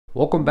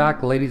Welcome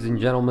back, ladies and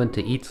gentlemen,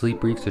 to Eat Sleep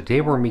Brief. So today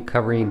we're going to be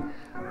covering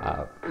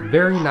a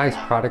very nice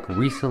product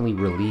recently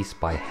released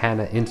by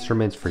Hanna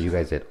Instruments. For you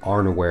guys that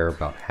aren't aware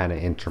about Hanna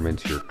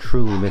Instruments, you're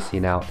truly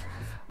missing out.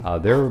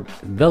 They're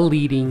the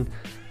leading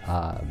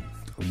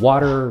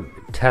water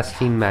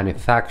testing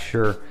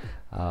manufacturer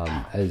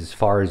as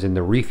far as in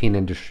the reefing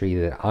industry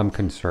that I'm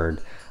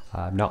concerned.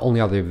 Not only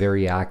are they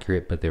very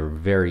accurate, but they're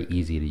very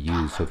easy to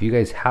use. So if you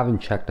guys haven't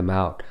checked them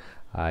out,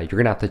 you're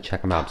gonna have to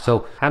check them out.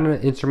 So Hanna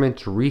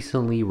Instruments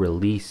recently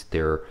released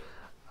their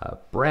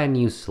brand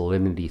new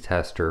salinity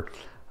tester.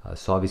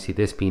 So obviously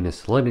this being a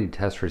salinity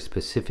tester is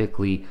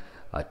specifically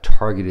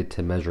targeted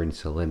to measuring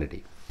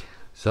salinity.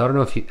 So I don't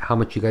know how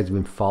much you guys have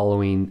been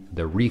following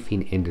the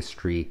reefing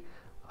industry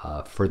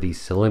for these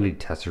salinity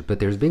testers, but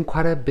there's been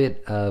quite a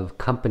bit of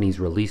companies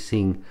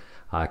releasing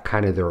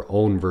kind of their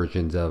own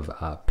versions of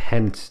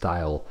pen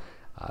style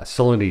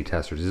salinity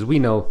testers. As we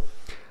know,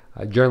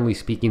 generally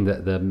speaking,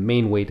 the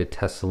main way to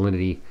test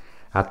salinity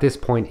at this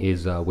point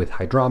is with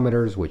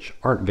hydrometers, which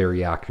aren't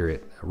very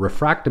accurate,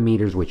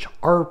 refractometers, which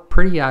are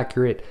pretty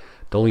accurate.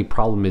 The only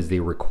problem is they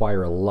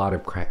require a lot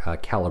of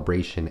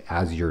calibration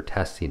as you're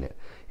testing it.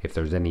 If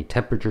there's any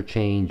temperature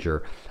change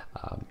or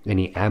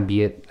any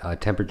ambient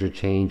temperature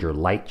change or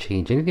light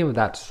change, anything of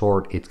that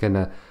sort, it's going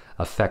to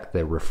affect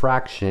the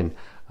refraction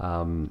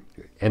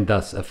and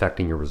thus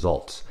affecting your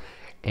results.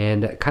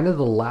 And kind of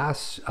the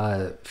last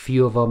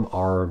few of them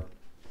are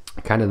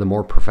kind of the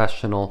more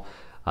professional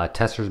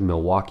testers.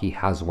 Milwaukee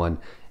has one,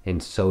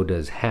 and so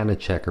does Hanna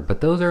Checker,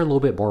 but those are a little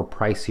bit more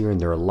pricier and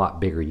they're a lot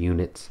bigger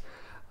units.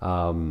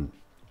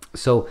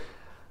 So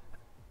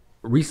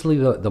recently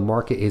the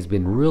market has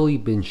really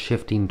been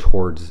shifting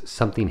towards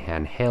something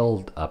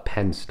handheld, a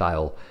pen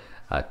style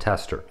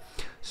tester.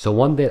 So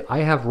one that I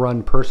have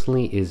run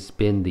personally has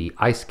been the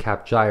Ice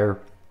Cap Gyre.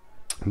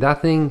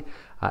 That thing,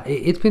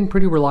 it's been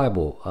pretty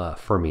reliable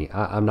for me.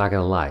 I'm not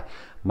gonna lie.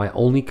 My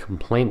only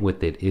complaint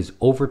with it is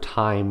over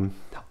time,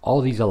 all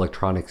these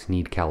electronics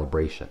need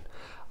calibration.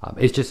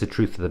 It's just the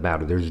truth of the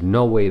matter. There's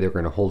no way they're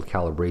going to hold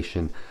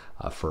calibration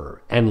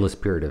for endless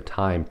period of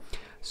time.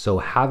 So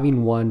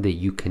having one that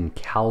you can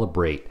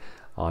calibrate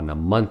on a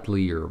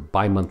monthly or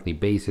bi-monthly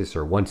basis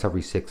or once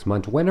every 6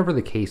 months, whenever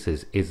the case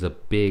is a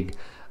big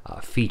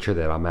feature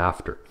that I'm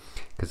after.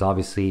 Because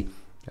obviously,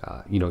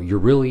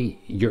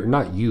 you're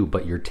not you,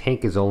 but your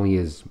tank is only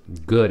as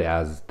good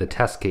as the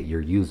test kit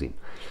you're using.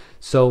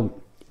 So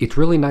it's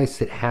really nice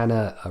that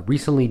Hanna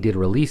recently did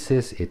release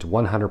this. It's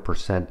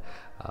 100%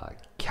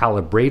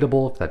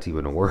 calibratable, if that's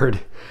even a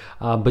word.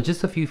 But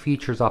just a few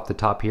features off the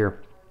top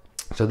here.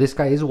 So this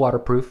guy is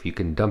waterproof. You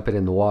can dump it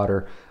in the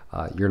water.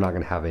 You're not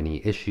going to have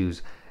any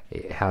issues.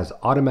 It has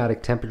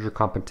automatic temperature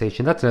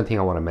compensation. That's another thing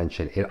I want to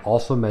mention. It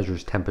also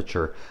measures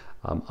temperature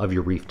of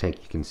your reef tank.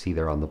 You can see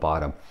there on the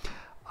bottom.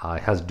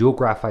 It has dual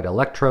graphite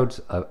electrodes,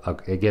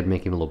 again,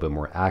 making it a little bit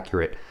more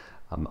accurate.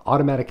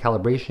 Automatic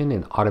calibration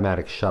and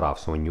automatic shut off.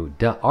 So when you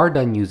are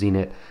done using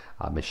it,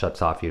 it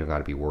shuts off. You don't got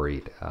to be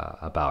worried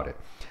about it.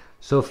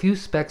 So a few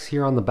specs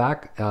here on the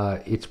back.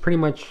 It's pretty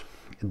much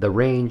the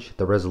range,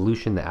 the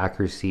resolution, the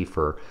accuracy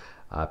for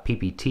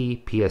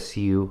PPT,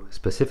 PSU,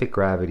 specific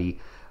gravity,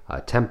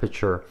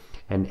 temperature,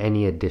 and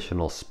any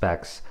additional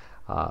specs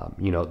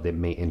that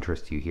may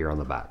interest you here on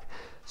the back.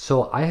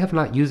 So I have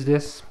not used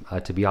this.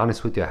 To be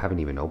honest with you, I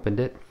haven't even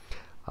opened it.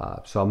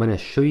 So I'm going to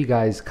show you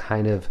guys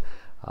kind of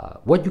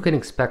what you can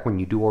expect when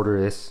you do order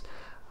this.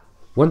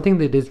 One thing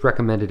that is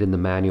recommended in the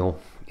manual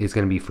is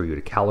going to be for you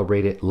to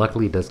calibrate it.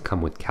 Luckily, it does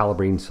come with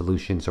calibrating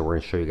solutions, so we're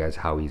going to show you guys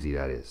how easy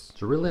that is.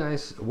 So really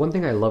nice. One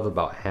thing I love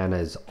about Hanna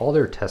is all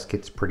their test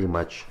kits pretty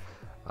much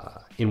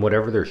in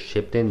whatever they're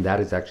shipped in,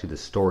 that is actually the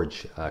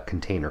storage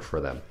container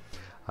for them.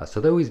 So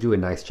they always do a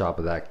nice job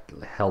of that.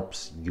 It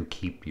helps you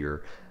keep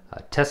your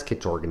test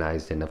kits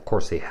organized, and of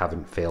course they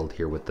haven't failed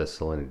here with the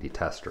salinity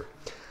tester.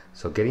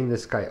 So getting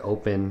this guy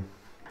open,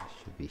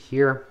 should be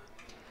here,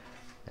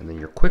 and then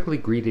you're quickly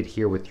greeted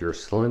here with your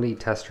salinity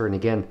tester. And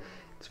again,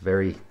 it's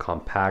very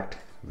compact,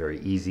 very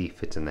easy,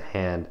 fits in the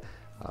hand,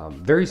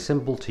 very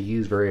simple to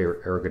use, very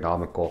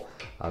ergonomical,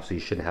 so you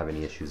shouldn't have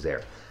any issues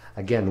there.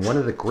 Again, one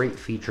of the great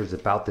features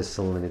about this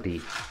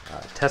salinity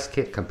test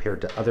kit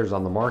compared to others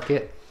on the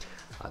market,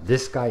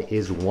 this guy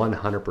is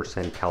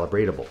 100%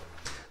 calibratable.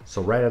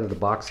 So right out of the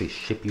box, they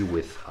ship you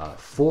with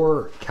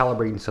 4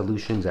 calibrating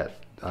solutions at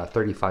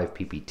 35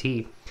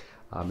 ppt.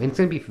 And it's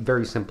going to be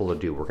very simple to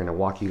do. We're going to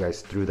walk you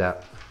guys through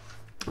that.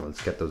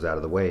 Let's get those out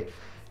of the way.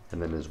 And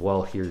then as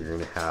well here, you're going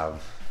to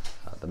have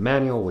the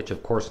manual, which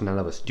of course none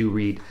of us do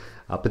read.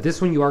 But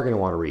this one you are going to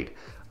want to read.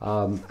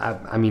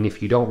 I mean,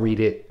 if you don't read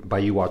it by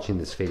you watching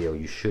this video,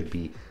 you should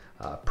be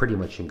pretty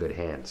much in good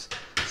hands.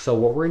 So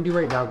what we're going to do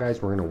right now,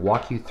 guys, we're going to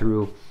walk you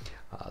through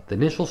the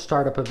initial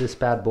startup of this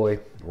bad boy.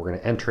 We're going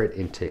to enter it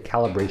into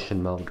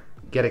calibration mode,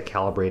 get it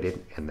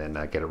calibrated, and then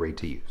get it ready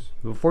to use.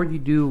 Before you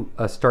do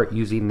start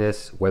using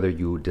this, whether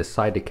you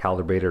decide to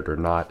calibrate it or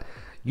not,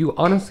 you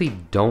honestly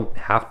don't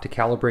have to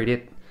calibrate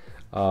it.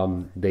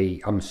 I'm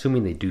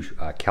assuming they do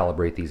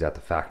calibrate these at the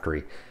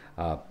factory.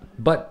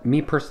 But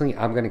me personally,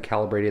 I'm going to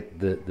calibrate it.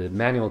 The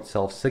manual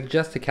itself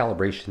suggests a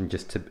calibration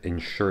just to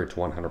ensure it's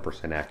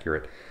 100%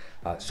 accurate.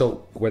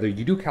 So whether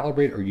you do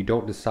calibrate or you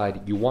don't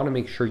decide, you want to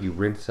make sure you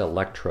rinse the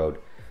electrode,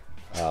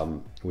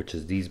 which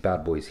is these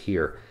bad boys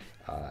here,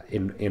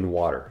 in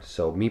water.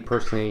 So me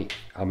personally,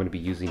 I'm going to be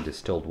using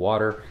distilled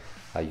water.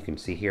 You can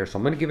see here. So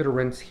I'm going to give it a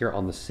rinse here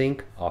on the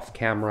sink off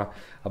camera,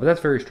 but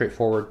that's very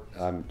straightforward.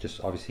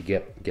 Just obviously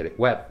get it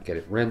wet, get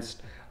it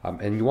rinsed,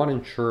 and you want to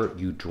ensure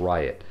you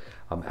dry it.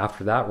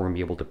 After that, we're going to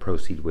be able to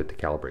proceed with the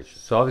calibration.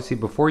 So obviously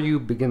before you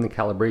begin the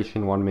calibration,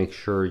 you want to make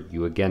sure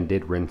you again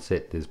did rinse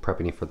it. This is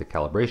prepping it for the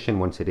calibration.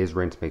 Once it is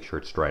rinsed, make sure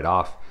it's dried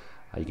off.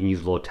 You can use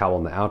a little towel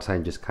on the outside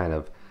and just kind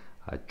of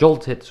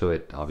jolt it so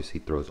it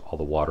obviously throws all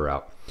the water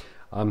out.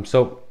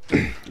 So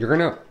you're going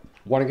to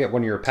want to get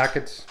one of your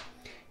packets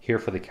here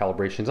for the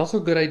calibration. It's also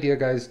a good idea,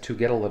 guys, to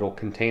get a little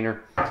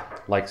container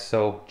like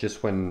so.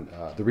 Just when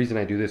the reason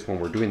I do this, when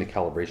we're doing the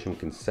calibration, we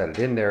can set it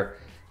in there,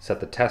 set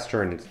the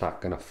tester, and it's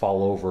not going to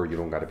fall over. You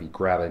don't got to be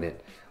grabbing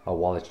it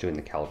while it's doing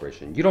the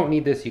calibration. You don't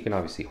need this. You can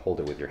obviously hold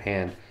it with your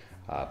hand,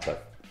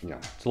 but you know,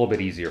 it's a little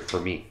bit easier for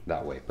me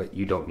that way, but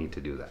you don't need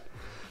to do that.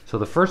 So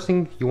the first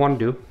thing you want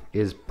to do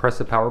is press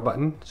the power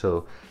button.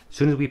 So as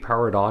soon as we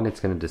power it on, it's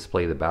going to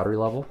display the battery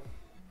level,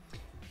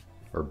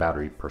 or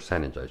battery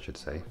percentage, I should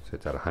say. So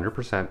it's at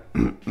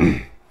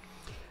 100%.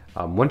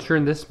 Once you're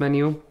in this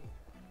menu,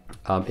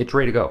 it's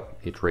ready to go.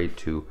 It's ready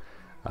to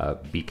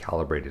be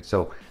calibrated.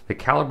 So the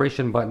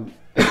calibration button,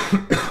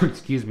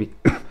 excuse me,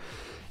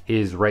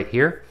 is right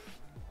here.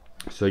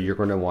 So you're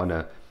going to want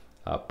to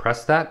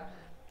press that.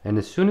 And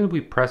as soon as we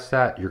press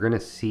that, you're going to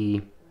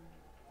see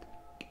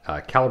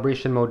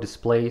calibration mode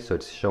display. So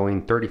it's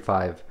showing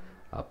 35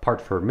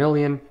 parts per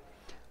million.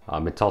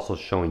 It's also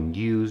showing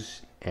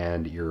use,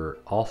 and you're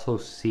also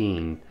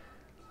seeing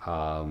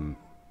I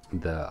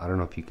don't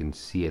know if you can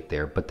see it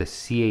there, but the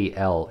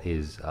CAL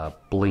is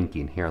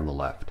blinking here on the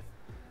left.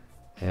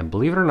 And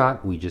believe it or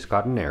not, we just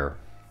got an error.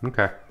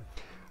 Okay.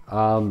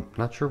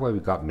 Not sure why we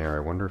got an error.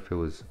 I wonder if it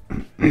was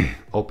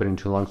opening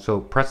too long. So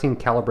pressing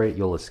calibrate,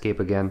 you'll escape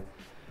again.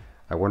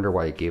 I wonder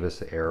why it gave us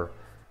the error.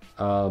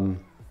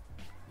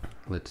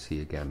 Let's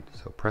see again.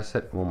 So press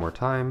it one more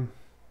time.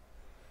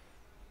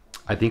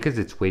 I think because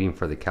it's waiting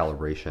for the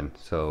calibration.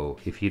 So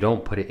if you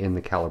don't put it in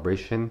the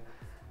calibration,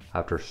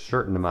 after a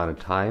certain amount of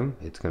time,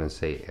 it's going to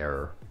say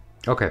error.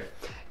 Okay,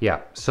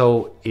 yeah,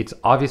 so it's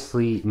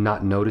obviously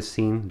not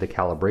noticing the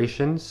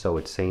calibration, so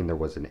it's saying there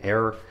was an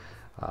error.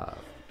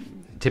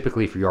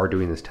 Typically, if you are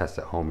doing this test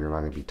at home, you're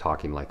not going to be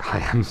talking like I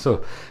am,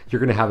 so you're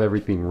going to have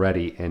everything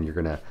ready, and you're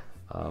going to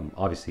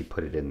obviously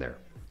put it in there.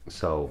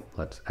 So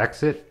let's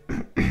exit.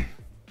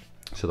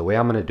 So the way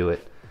I'm going to do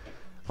it,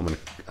 I'm going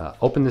to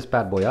open this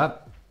bad boy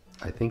up.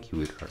 I think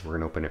we're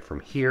going to open it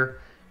from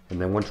here,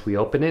 and then once we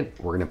open it,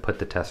 we're going to put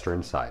the tester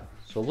inside.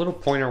 So a little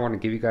pointer I want to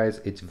give you guys,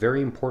 it's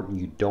very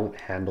important you don't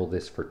handle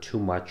this for too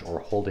much or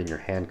hold in your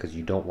hand, because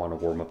you don't want to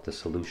warm up the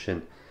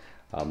solution.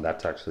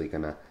 That's actually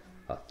going to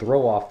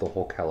throw off the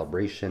whole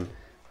calibration,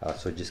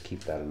 so just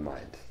keep that in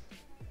mind.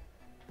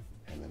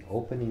 And then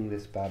opening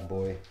this bad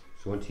boy.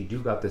 So once you do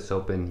got this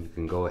open, you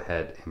can go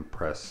ahead and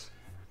press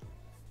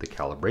the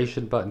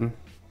calibration button.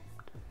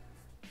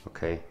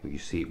 Okay, you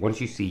see,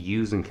 once you see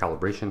use and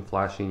calibration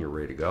flashing, you're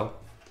ready to go.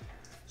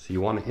 So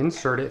you want to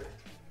insert it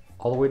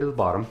all the way to the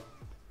bottom.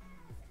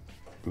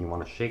 And you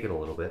want to shake it a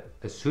little bit.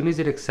 As soon as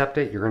it accepts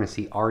it, you're going to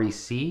see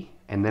REC,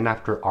 and then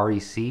after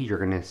REC, you're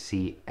going to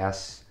see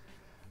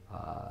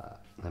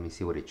let me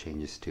see what it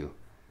changes to.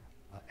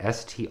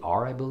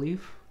 STR, I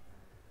believe.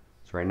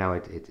 So right now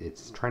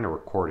it's trying to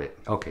record it.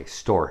 Okay,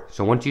 store.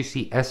 So once you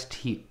see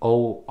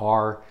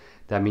STOR,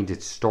 that means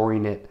it's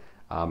storing it.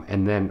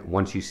 And then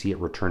once you see it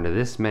return to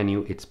this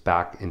menu, it's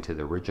back into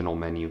the original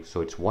menu.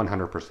 So it's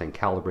 100%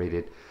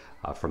 calibrated.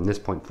 From this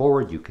point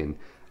forward, you can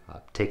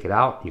take it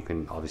out. You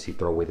can obviously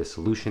throw away the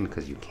solution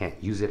because you can't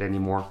use it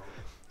anymore,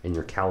 and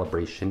your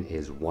calibration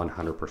is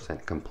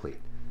 100% complete.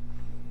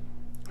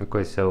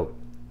 Okay, so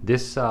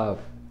this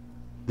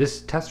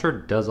this tester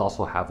does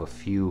also have a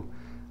few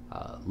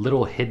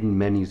little hidden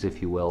menus,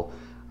 if you will.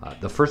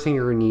 The first thing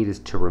you're going to need is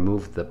to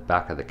remove the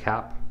back of the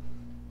cap.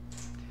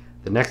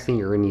 The next thing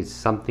you're going to need is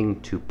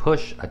something to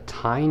push a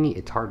tiny,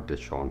 it's hard to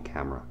show on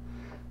camera,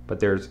 but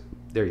there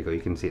you go,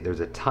 you can see it. There's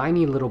a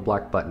tiny little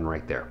black button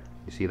right there.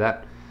 You see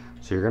that?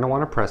 So you're going to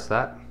want to press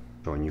that,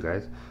 showing you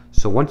guys.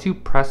 So once you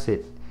press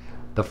it,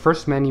 the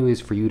first menu is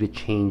for you to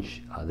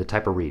change the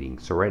type of reading.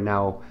 So right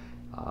now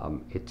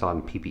it's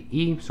on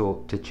PPE.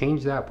 So to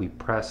change that, we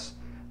press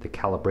the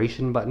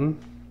calibration button.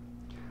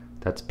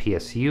 That's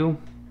PSU.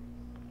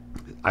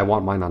 I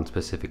want mine on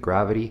specific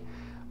gravity.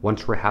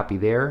 Once we're happy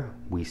there,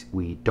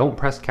 we don't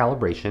press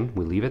calibration,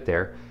 we leave it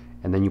there,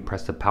 and then you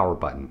press the power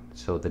button.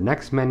 So the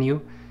next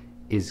menu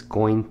is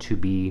going to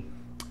be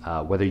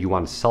whether you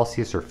want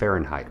Celsius or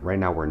Fahrenheit. Right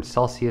now we're in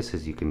Celsius,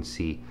 as you can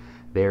see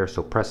there.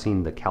 So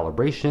pressing the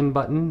calibration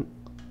button,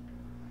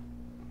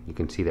 you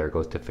can see there it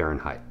goes to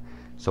Fahrenheit.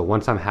 So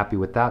once I'm happy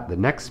with that, the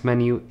next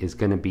menu is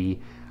going to be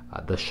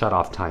the shut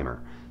off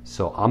timer.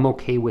 So I'm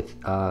okay with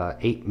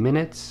 8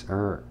 minutes,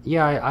 or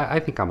yeah, I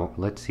think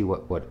let's see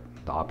what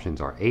the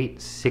options are. 8,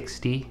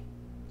 60,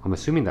 I'm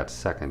assuming that's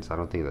seconds. I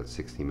don't think that's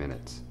 60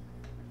 minutes.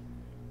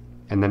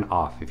 And then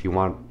off. If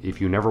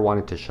you never want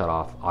it to shut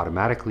off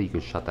automatically, you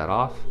can shut that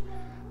off.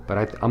 But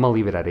I'm gonna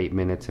leave it at 8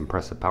 minutes and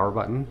press the power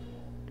button.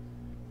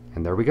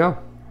 And there we go.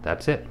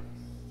 That's it.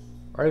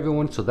 All right,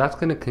 everyone. So that's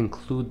gonna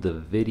conclude the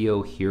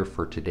video here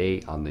for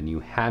today on the new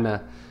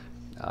Hanna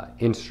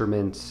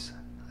Instruments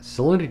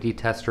salinity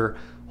tester.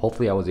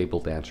 Hopefully I was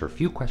able to answer a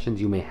few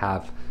questions you may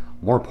have.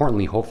 More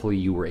importantly, hopefully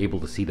you were able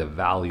to see the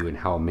value and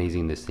how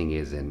amazing this thing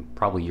is, and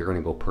probably you're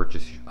gonna go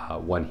purchase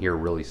one here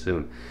really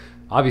soon.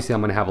 Obviously,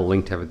 I'm gonna have a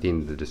link to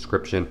everything in the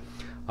description.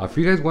 For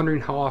you guys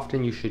wondering how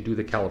often you should do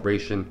the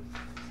calibration,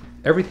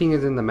 everything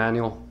is in the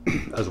manual,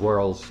 as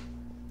well as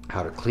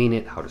how to clean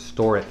it, how to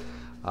store it.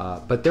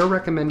 But they're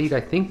recommending,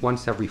 I think,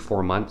 once every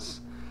 4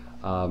 months,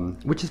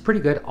 which is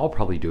pretty good. I'll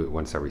probably do it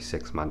once every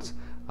 6 months.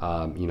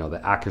 You know,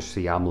 the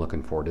accuracy I'm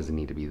looking for doesn't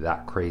need to be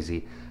that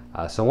crazy.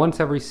 So once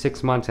every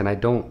 6 months, and I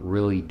don't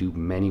really do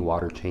many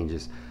water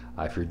changes.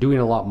 If you're doing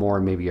a lot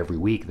more, maybe every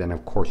week, then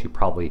of course you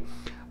probably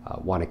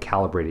want to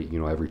calibrate it, you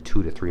know, every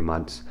 2 to 3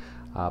 months.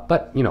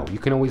 But you know, you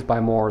can always buy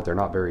more. They're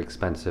not very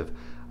expensive.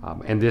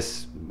 And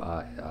this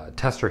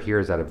tester here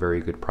is at a very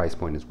good price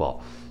point as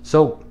well.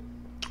 So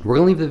we're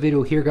gonna leave the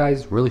video here,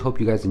 guys. Really hope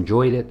you guys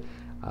enjoyed it.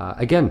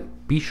 Again,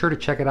 be sure to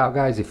check it out,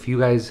 guys. If you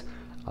guys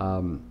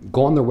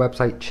go on their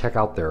website, check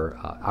out their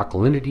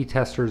alkalinity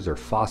testers, their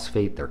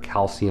phosphate, their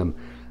calcium.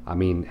 I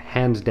mean,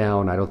 hands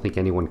down, I don't think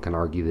anyone can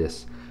argue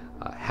this.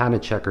 Hanna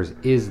Checkers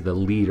is the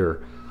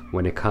leader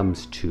when it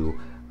comes to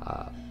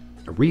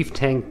reef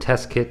tank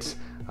test kits.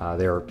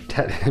 They're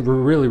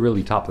really,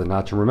 really top of the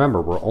notch. And remember,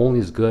 we're only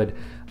as good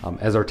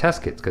as our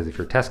test kits, because if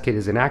your test kit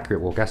is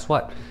inaccurate, well, guess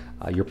what?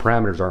 Your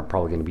parameters aren't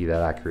probably going to be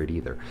that accurate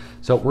either.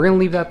 So we're going to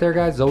leave that there,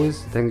 guys. As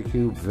always, thank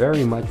you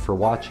very much for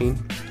watching.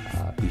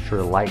 Be sure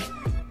to like,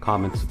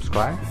 comment,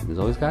 subscribe. As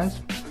always,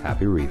 guys,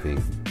 happy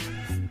reefing.